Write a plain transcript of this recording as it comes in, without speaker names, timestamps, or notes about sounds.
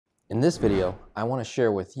In this video, I want to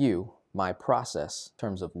share with you my process in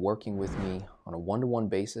terms of working with me on a one-to-one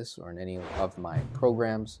basis or in any of my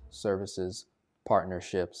programs, services,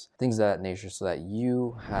 partnerships, things of that nature, so that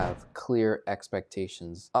you have clear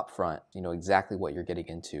expectations up front. You know exactly what you're getting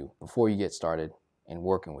into before you get started in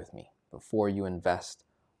working with me, before you invest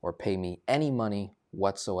or pay me any money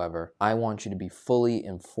whatsoever. I want you to be fully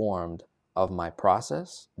informed of my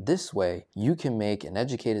process. This way, you can make an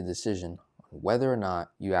educated decision whether or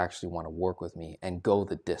not you actually want to work with me and go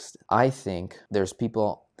the distance. I think there's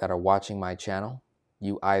people that are watching my channel.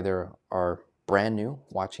 You either are brand new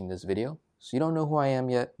watching this video, so you don't know who I am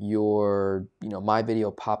yet. My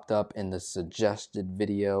video popped up in the suggested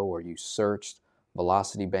video, or you searched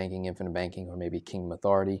Velocity Banking, Infinite Banking, or maybe Kingdom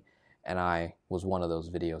Authority, and I was one of those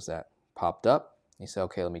videos that popped up. You say,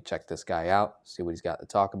 okay, let me check this guy out, see what he's got to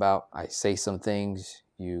talk about. I say some things,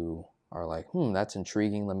 you are like, that's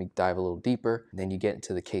intriguing, let me dive a little deeper. And then you get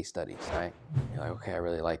into the case studies, right? You're like, okay, I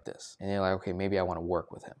really like this. And you're like, okay, maybe I want to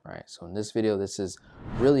work with him, right? So in this video, this is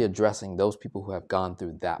really addressing those people who have gone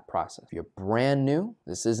through that process. If you're brand new,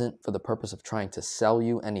 this isn't for the purpose of trying to sell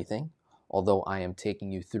you anything, although I am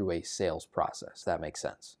taking you through a sales process. That makes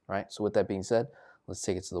sense, right? So with that being said, let's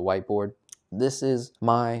take it to the whiteboard. This is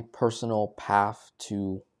my personal path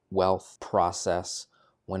to wealth process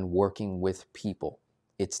when working with people.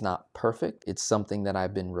 It's not perfect. It's something that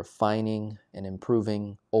I've been refining and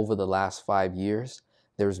improving over the last 5 years.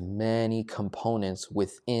 There's many components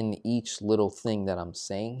within each little thing that I'm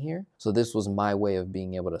saying here. So this was my way of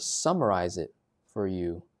being able to summarize it for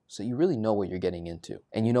you so you really know what you're getting into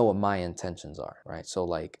and you know what my intentions are, right? So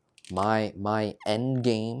like my end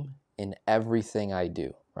game in everything I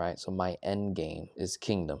do, right? So my end game is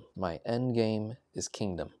kingdom. My end game is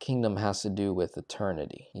kingdom. Kingdom has to do with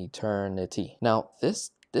eternity. Now,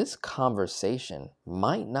 this conversation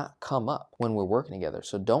might not come up when we're working together.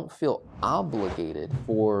 So don't feel obligated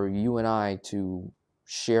for you and I to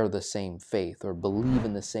share the same faith or believe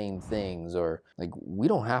in the same things, or like we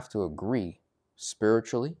don't have to agree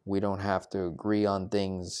spiritually. We don't have to agree on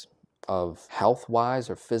things of health-wise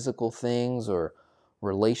or physical things or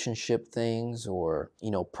relationship things, or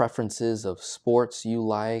preferences of sports you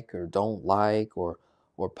like or don't like, or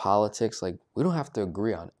politics. Like we don't have to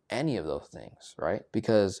agree on any of those things, right?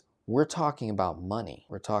 Because we're talking about money.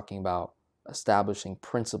 We're talking about establishing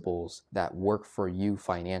principles that work for you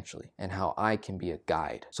financially and how I can be a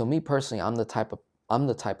guide. So me personally, I'm the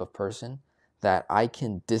type of person that I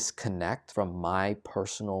can disconnect from my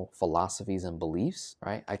personal philosophies and beliefs,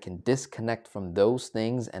 right? I can disconnect from those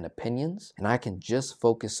things and opinions, and I can just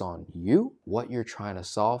focus on you, what you're trying to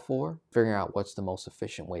solve for, figuring out what's the most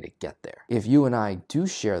efficient way to get there. If you and I do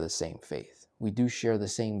share the same faith, we do share the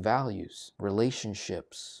same values,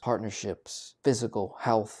 relationships, partnerships, physical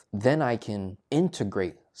health, then I can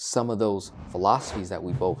integrate some of those philosophies that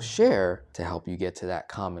we both share to help you get to that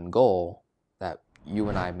common goal that you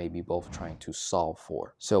and I may be both trying to solve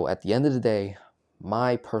for. So at the end of the day,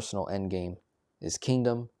 my personal end game is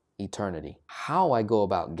kingdom, eternity. How I go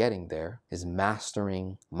about getting there is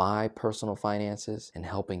mastering my personal finances and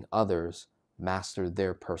helping others master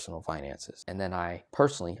their personal finances. And then I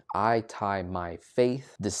tie my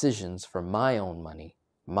faith decisions for my own money.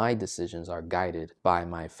 My decisions are guided by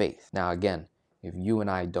my faith. Now again, if you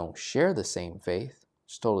and I don't share the same faith,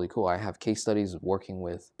 it's totally cool. I have case studies working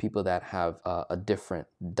with people that have a different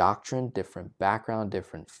doctrine, different background,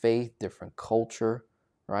 different faith, different culture,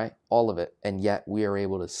 right? All of it. And yet we are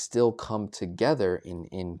able to still come together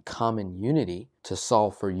in common unity to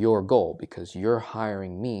solve for your goal, because you're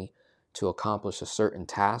hiring me to accomplish a certain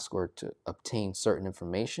task or to obtain certain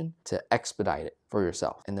information to expedite it for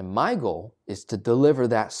yourself. And then my goal is to deliver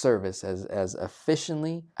that service as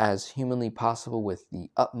efficiently as humanly possible with the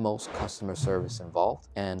utmost customer service involved.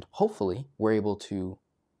 And hopefully we're able to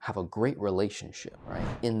have a great relationship, right,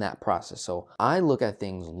 in that process. So I look at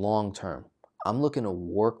things long term. I'm looking to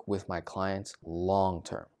work with my clients long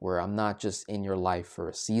term, where I'm not just in your life for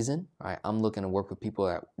a season, right? I'm looking to work with people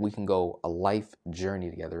that we can go a life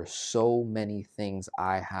journey together. There's so many things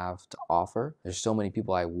I have to offer. There's so many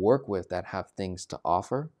people I work with that have things to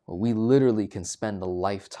offer. We literally can spend a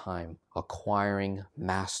lifetime acquiring,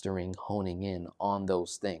 mastering, honing in on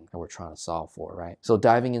those things that we're trying to solve for, right? So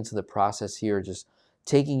diving into the process here, just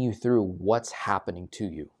taking you through what's happening to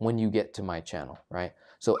you when you get to my channel, right?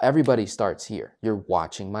 So everybody starts here. You're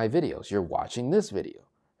watching my videos. You're watching this video,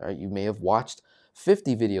 right? You may have watched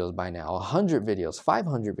 50 videos by now, 100 videos,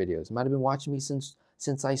 500 videos. You might have been watching me since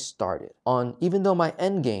I started. Even though my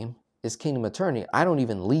end game is kingdom eternity, I don't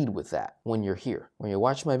even lead with that when you're here. When you're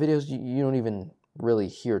watching my videos, you don't even really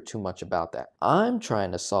hear too much about that. I'm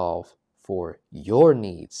trying to solve for your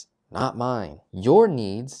needs, not mine. Your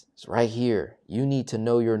needs is right here. You need to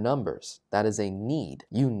know your numbers. That is a need.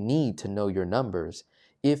 You need to know your numbers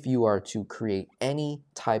if you are to create any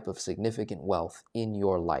type of significant wealth in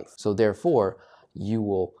your life. So therefore, you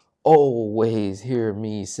will always hear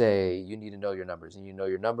me say, you need to know your numbers, and you know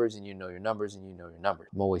your numbers, and you know your numbers, and you know your numbers.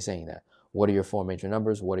 I'm always saying that. What are your 4 major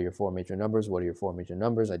numbers? What are your 4 major numbers? What are your 4 major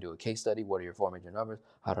numbers? I do a case study. What are your 4 major numbers?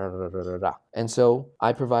 And so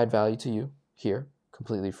I provide value to you here,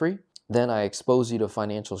 completely free. Then I expose you to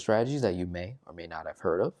financial strategies that you may or may not have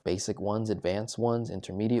heard of, basic ones, advanced ones,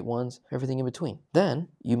 intermediate ones, everything in between. Then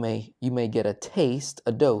you may get a taste,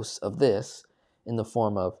 a dose of this in the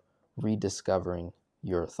form of rediscovering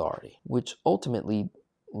your authority, which ultimately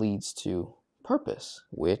leads to purpose,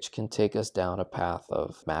 which can take us down a path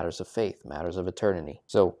of matters of faith, matters of eternity.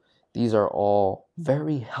 So these are all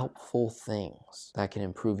very helpful things that can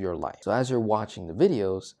improve your life. So as you're watching the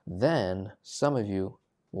videos, then some of you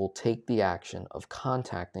will take the action of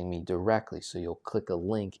contacting me directly. So you'll click a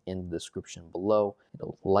link in the description below.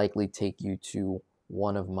 It'll likely take you to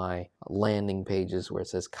one of my landing pages where it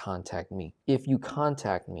says contact me. If you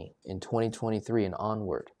contact me in 2023 and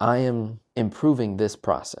onward, I am improving this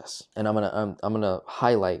process, and I'm gonna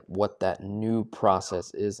highlight what that new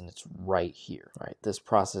process is, and it's right here. Right, this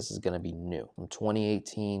process is gonna be new from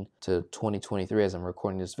 2018 to 2023. As I'm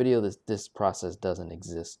recording this video, this process doesn't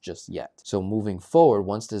exist just yet. So moving forward,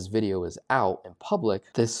 once this video is out in public,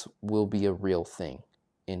 this will be a real thing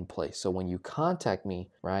in place. So when you contact me,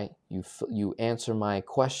 right, you answer my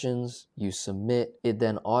questions, you submit, it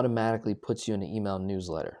then automatically puts you in an email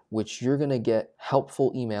newsletter, which you're gonna get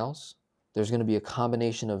helpful emails. There's gonna be a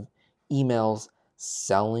combination of emails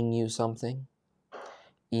selling you something,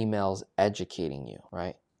 emails educating you,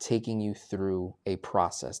 right, taking you through a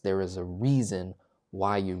process. There is a reason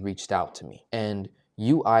why you reached out to me, and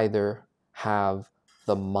you either have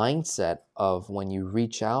the mindset of when you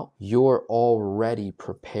reach out, you're already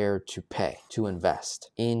prepared to pay, to invest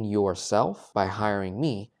in yourself by hiring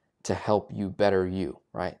me to help you better you,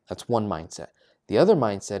 right? That's one mindset. The other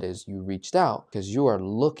mindset is you reached out because you are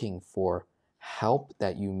looking for help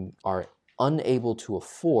that you are unable to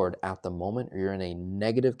afford at the moment, or you're in a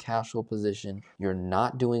negative cash flow position, you're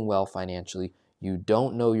not doing well financially, you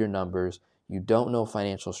don't know your numbers, you don't know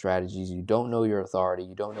financial strategies, you don't know your authority,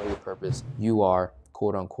 you don't know your purpose, you are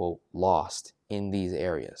quote unquote lost in these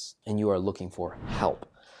areas and you are looking for help.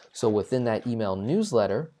 So within that email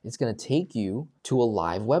newsletter, it's going to take you to a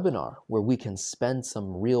live webinar where we can spend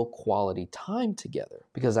some real quality time together,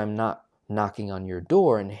 because I'm not knocking on your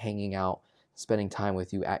door and hanging out, spending time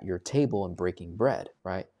with you at your table and breaking bread,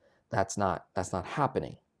 right? That's not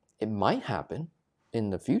happening. It might happen in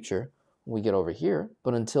the future when we get over here,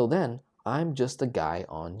 but until then, I'm just a guy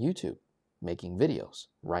on YouTube making videos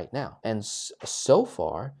right now. And so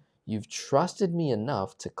far, you've trusted me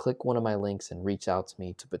enough to click one of my links and reach out to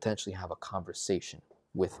me to potentially have a conversation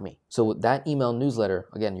with me. So with that email newsletter,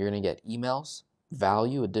 again, you're gonna get emails,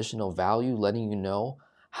 value, additional value, letting you know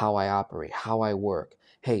how I operate, how I work.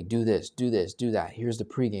 Hey, do this, do this, do that. Here's the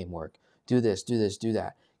pregame work. Do this, do this, do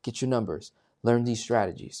that. Get your numbers, learn these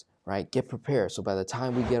strategies, right? Get prepared. So by the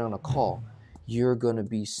time we get on a call, you're going to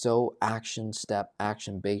be so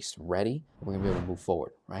action-based ready. We're going to be able to move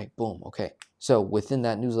forward, right? Boom. Okay. So within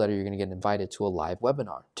that newsletter, you're going to get invited to a live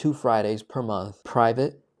webinar, 2 Fridays per month,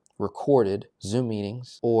 private, recorded Zoom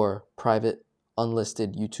meetings, or private,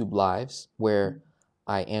 unlisted YouTube lives where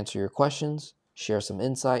I answer your questions, share some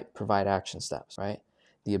insight, provide action steps, right?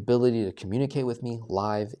 The ability to communicate with me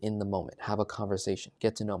live in the moment, have a conversation,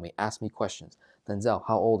 get to know me, ask me questions. Denzel,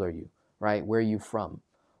 how old are you, right? Where are you from?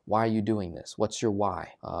 Why are you doing this? What's your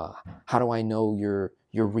why? How do I know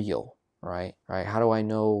you're real, right? How do I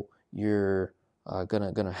know you're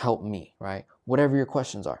gonna help me, right? Whatever your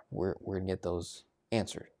questions are, we're gonna get those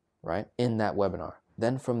answered, right? In that webinar.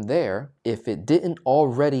 Then from there, if it didn't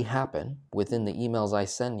already happen within the emails I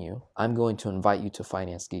send you, I'm going to invite you to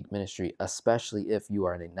Finance Geek Ministry, especially if you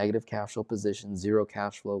are in a negative cash flow position, zero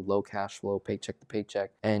cash flow, low cash flow, paycheck to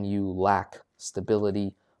paycheck, and you lack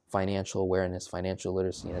stability, financial awareness, financial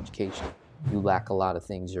literacy, and education. You lack a lot of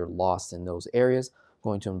things. You're lost in those areas. I'm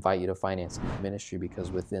going to invite you to Finance Geek Ministry, because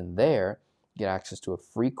within there, you get access to a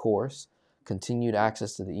free course, continued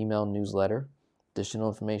access to the email newsletter, additional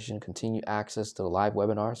information, continued access to the live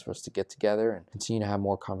webinars for us to get together and continue to have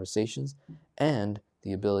more conversations, and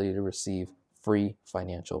the ability to receive free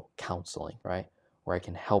financial counseling, right? where I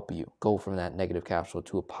can help you go from that negative cash flow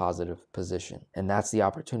to a positive position. And that's the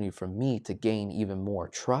opportunity for me to gain even more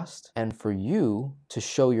trust, and for you to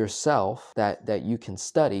show yourself that you can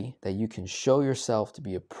study, that you can show yourself to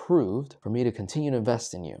be approved, for me to continue to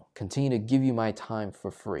invest in you, continue to give you my time for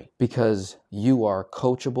free, because you are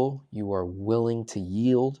coachable, you are willing to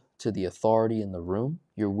yield to the authority in the room,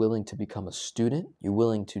 you're willing to become a student, you're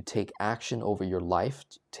willing to take action over your life,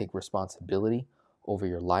 to take responsibility over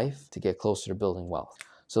your life, to get closer to building wealth.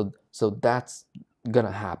 So that's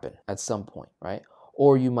gonna happen at some point, right?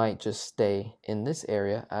 Or you might just stay in this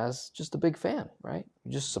area as just a big fan, right?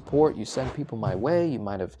 You just support, you send people my way, you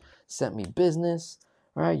might have sent me business,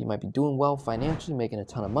 right? You might be doing well financially, making a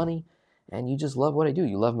ton of money, and you just love what I do.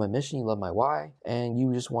 You love my mission, you love my why, and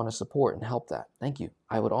you just want to support and help that. Thank you.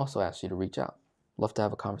 I would also ask you to reach out. Love to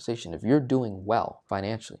have a conversation. If you're doing well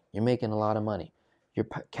financially, you're making a lot of money, you're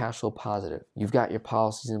cash flow positive, you've got your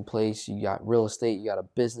policies in place, you got real estate, you got a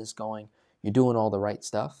business going, you're doing all the right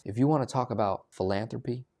stuff. If you want to talk about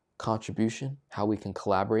philanthropy, contribution, how we can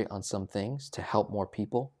collaborate on some things to help more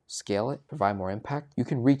people, scale it, provide more impact, you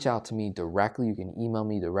can reach out to me directly. You can email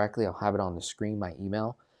me directly. I'll have it on the screen, my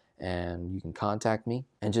email, and you can contact me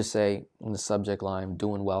and just say in the subject line,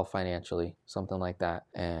 doing well financially, something like that,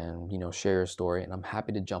 and share your story, and I'm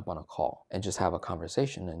happy to jump on a call and just have a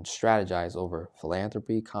conversation and strategize over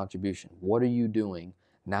philanthropy, contribution. What are you doing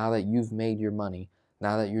now that you've made your money?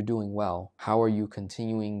 Now that you're doing well, how are you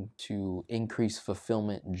continuing to increase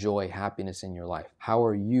fulfillment, joy, happiness in your life? How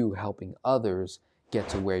are you helping others get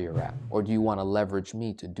to where you're at? Or do you want to leverage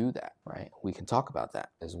me to do that, right? We can talk about that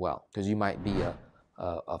as well, because you might be a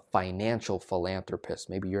financial philanthropist.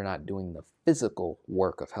 Maybe you're not doing the physical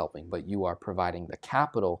work of helping, but you are providing the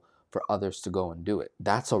capital for others to go and do it.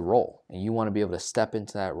 That's a role, and you want to be able to step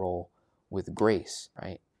into that role with grace,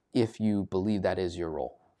 right? If you believe that is your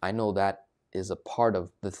role. I know that is a part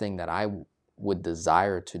of the thing that I would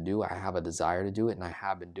desire to do. I have a desire to do it, and I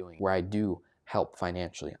have been doing, where I do help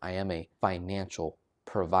financially. I am a financial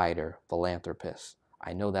provider, philanthropist.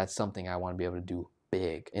 I know that's something I want to be able to do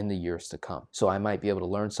big in the years to come. So I might be able to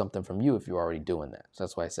learn something from you if you're already doing that. So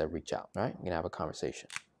that's why I said reach out, right? We're gonna have a conversation.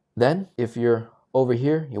 Then if you're over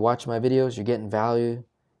here, you're watching my videos, you're getting value,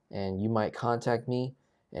 and you might contact me,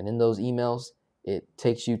 and in those emails, it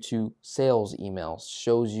takes you to sales emails,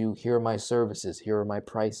 shows you, here are my services, here are my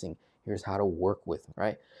pricing, here's how to work with me,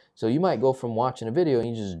 right? So you might go from watching a video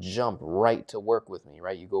and you just jump right to work with me,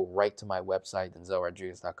 right? You go right to my website,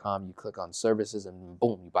 DenzelRodriguez.com, you click on services, and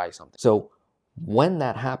boom, you buy something. So when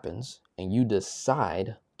that happens and you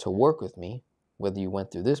decide to work with me, whether you went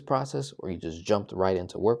through this process or you just jumped right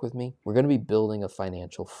into work with me, we're going to be building a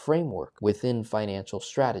financial framework within financial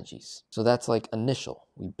strategies. So that's like initial.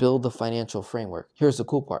 We build the financial framework. Here's the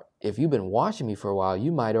cool part. If you've been watching me for a while,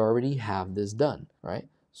 you might already have this done, right?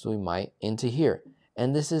 So we might into here.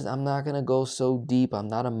 And this is, I'm not going to go so deep. I'm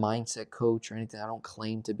not a mindset coach or anything. I don't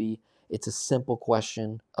claim to be. It's a simple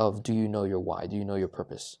question of, do you know your why? Do you know your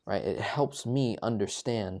purpose, right? It helps me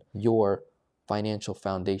understand your financial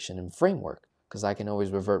foundation and framework, because I can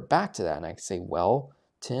always revert back to that, and I can say, well,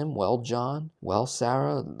 Tim, well, John, well,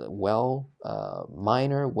 Sarah, well,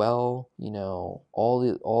 Minor, well,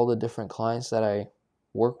 all the different clients that I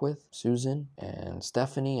work with, Susan and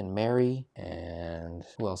Stephanie and Mary, and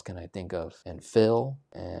who else can I think of? And Phil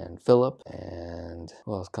and Philip, and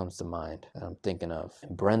who else comes to mind that I'm thinking of?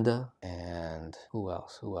 And Brenda, and who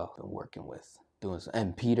else I'm working with?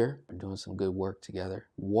 And Peter, we're doing some good work together.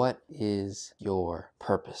 What is your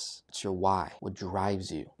purpose? What's your why? What drives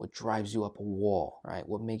you? What drives you up a wall, right?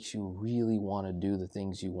 What makes you really want to do the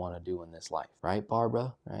things you want to do in this life, right,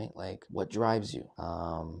 Barbara? Right? Like, what drives you?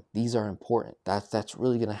 These are important. That's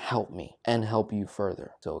really going to help me and help you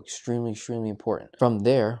further. So extremely, extremely important. From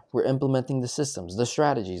there, we're implementing the systems, the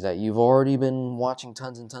strategies that you've already been watching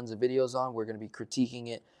tons and tons of videos on. We're going to be critiquing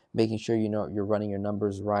it, making sure you're running your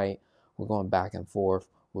numbers right. We're going back and forth.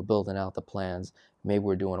 We're building out the plans. Maybe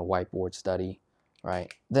we're doing a whiteboard study,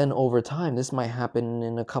 right? Then over time, this might happen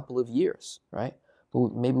in a couple of years, right?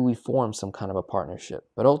 But maybe we form some kind of a partnership.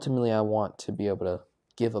 But ultimately, I want to be able to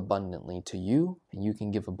give abundantly to you, and you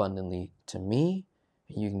can give abundantly to me,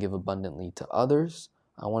 and you can give abundantly to others.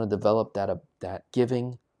 I want to develop that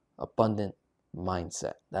giving, abundant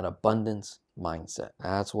mindset, that abundance mindset.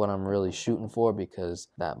 That's what I'm really shooting for, because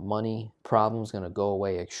that money problem is going to go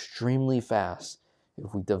away extremely fast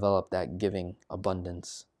if we develop that giving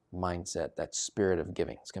abundance mindset, that spirit of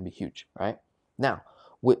giving. It's going to be huge, right? Now,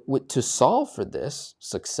 to solve for this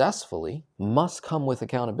successfully must come with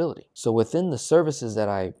accountability. So within the services that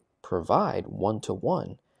I provide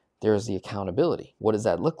one-to-one, there's the accountability. What does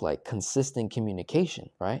that look like? Consistent communication,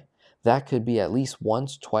 right? That could be at least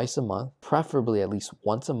once, twice a month, preferably at least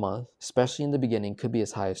once a month, especially in the beginning, could be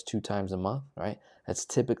as high as 2 times a month, right? That's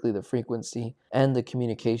typically the frequency. And the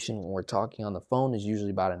communication when we're talking on the phone is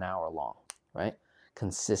usually about an hour long, right?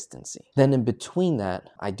 Consistency. Then in between that,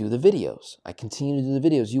 I do the videos. I continue to do the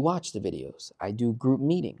videos. You watch the videos. I do group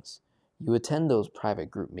meetings. You attend those private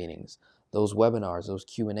group meetings, those webinars, those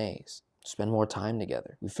Q&As. Spend more time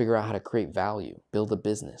together. We figure out how to create value, build a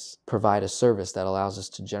business, provide a service that allows us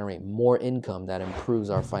to generate more income that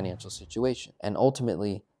improves our financial situation. And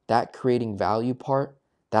ultimately, that creating value part,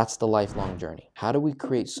 that's the lifelong journey. How do we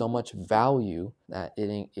create so much value that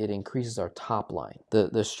it increases our top line?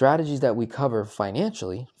 The strategies that we cover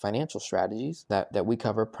financially, financial strategies that we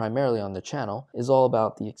cover primarily on the channel is all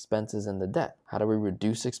about the expenses and the debt. How do we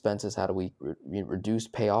reduce expenses? How do we reduce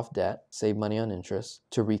pay off debt, save money on interest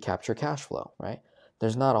to recapture cash flow, right?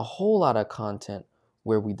 There's not a whole lot of content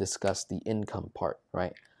where we discuss the income part,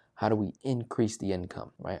 right? How do we increase the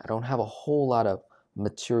income, right? I don't have a whole lot of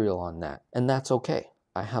material on that, and that's okay.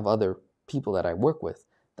 I have other people that I work with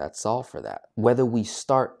that solve for that. Whether we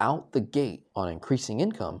start out the gate on increasing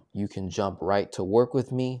income, you can jump right to work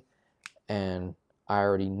with me, and I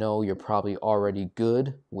already know you're probably already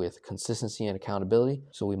good with consistency and accountability,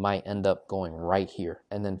 so we might end up going right here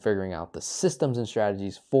and then figuring out the systems and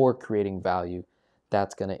strategies for creating value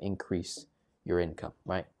that's going to increase your income,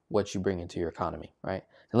 right? What you bring into your economy, right?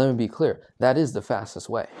 And let me be clear, that is the fastest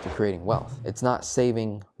way to creating wealth. It's not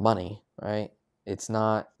saving money, right? It's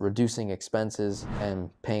not reducing expenses and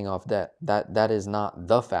paying off debt. That is not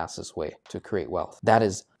the fastest way to create wealth. That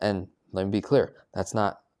is, and let me be clear,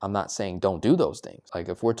 I'm not saying don't do those things. Like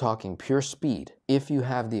if we're talking pure speed, if you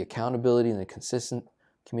have the accountability and the consistent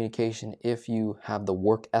communication, if you have the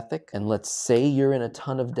work ethic, and let's say you're in a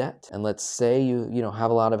ton of debt, and let's say you have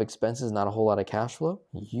a lot of expenses, not a whole lot of cash flow,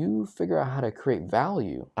 you figure out how to create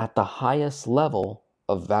value at the highest level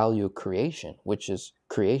of value creation, which is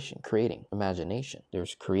creating, imagination.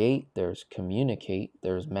 There's create, there's communicate,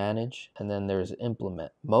 there's manage, and then there's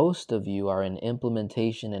implement. Most of you are in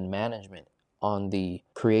implementation and management on the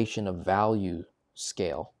creation of value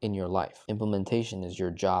scale in your life. Implementation is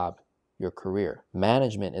your job, your career.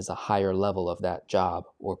 Management is a higher level of that job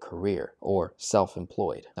or career or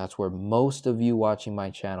self-employed. That's where most of you watching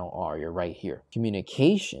my channel are. You're right here.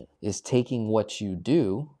 Communication is taking what you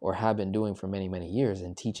do or have been doing for many, many years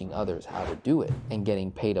and teaching others how to do it and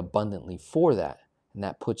getting paid abundantly for that. And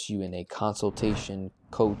that puts you in a consultation,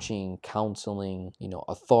 coaching, counseling,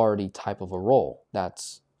 authority type of a role.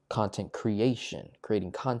 That's content creation,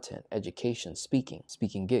 creating content, education,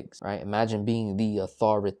 speaking gigs, right? Imagine being the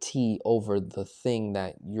authority over the thing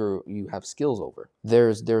that you have skills over.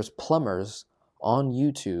 There's plumbers on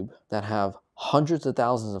YouTube that have hundreds of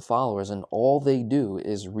thousands of followers, and all they do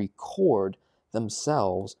is record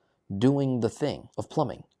themselves doing the thing of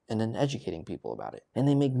plumbing and then educating people about it. And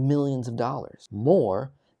they make millions of dollars,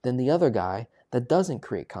 more than the other guy that doesn't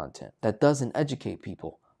create content, that doesn't educate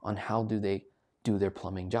people on how do they do their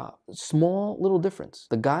plumbing job. Small little difference.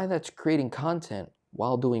 The guy that's creating content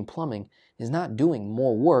while doing plumbing is not doing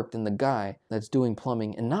more work than the guy that's doing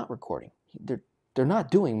plumbing and not recording. They're not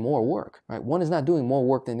doing more work, right? One is not doing more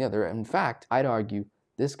work than the other. In fact, I'd argue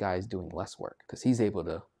this guy is doing less work because he's able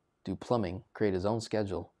to do plumbing, create his own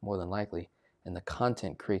schedule more than likely, and the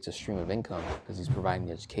content creates a stream of income because he's providing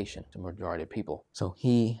the education to the majority of people. So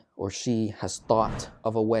he or she has thought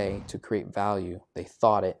of a way to create value. They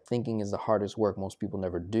thought it. Thinking is the hardest work. Most people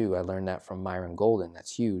never do. I learned that from Myron Golden.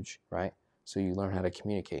 That's huge, right? So you learn how to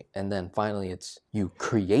communicate. And then finally, it's you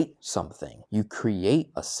create something. You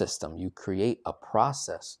create a system. You create a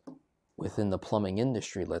process within the plumbing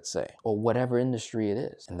industry, let's say, or whatever industry it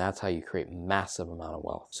is. And that's how you create massive amount of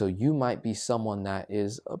wealth. So you might be someone that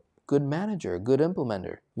is a good manager, a good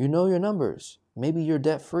implementer. You know your numbers. Maybe you're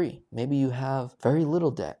debt free. Maybe you have very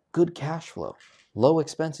little debt, good cash flow, low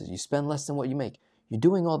expenses. You spend less than what you make. You're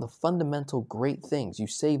doing all the fundamental great things. You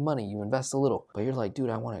save money, you invest a little, but you're like, dude,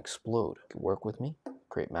 I want to explode. Work with me,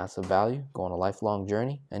 create massive value, go on a lifelong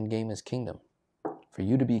journey. End game is kingdom. For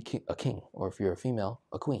you to be a king, or if you're a female,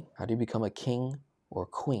 a queen. How do you become a king or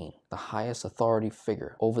queen, the highest authority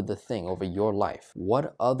figure over the thing, over your life?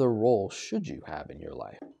 What other role should you have in your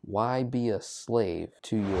life? Why be a slave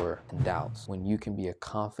to your doubts when you can be a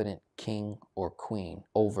confident king or queen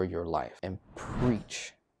over your life and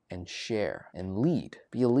preach and share and lead?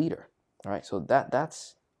 Be a leader. All right, so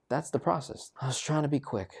that's the process. I was trying to be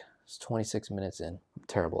quick. It's 26 minutes in. I'm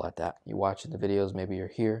terrible at that. You're watching the videos, maybe you're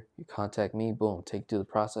here, you contact me, boom, take you through the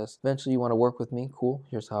process. Eventually you want to work with me, cool.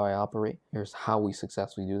 Here's how I operate. Here's how we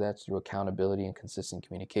successfully do that through accountability and consistent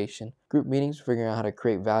communication. Group meetings, figuring out how to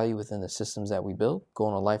create value within the systems that we build. Go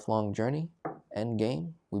on a lifelong journey. End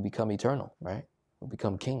game, we become eternal, right? We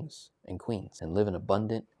become kings and queens and live an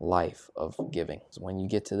abundant life of giving. So when you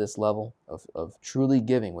get to this level of truly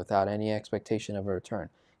giving without any expectation of a return,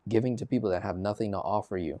 giving to people that have nothing to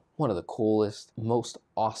offer you, one of the coolest, most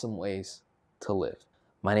awesome ways to live.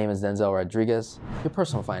 My name is Denzel Rodriguez, your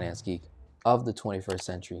personal finance geek of the 21st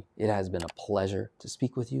century. It has been a pleasure to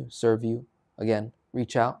speak with you, serve you. Again,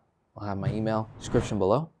 reach out. I'll have my email description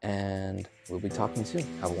below, and we'll be talking soon.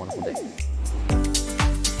 Have a wonderful day.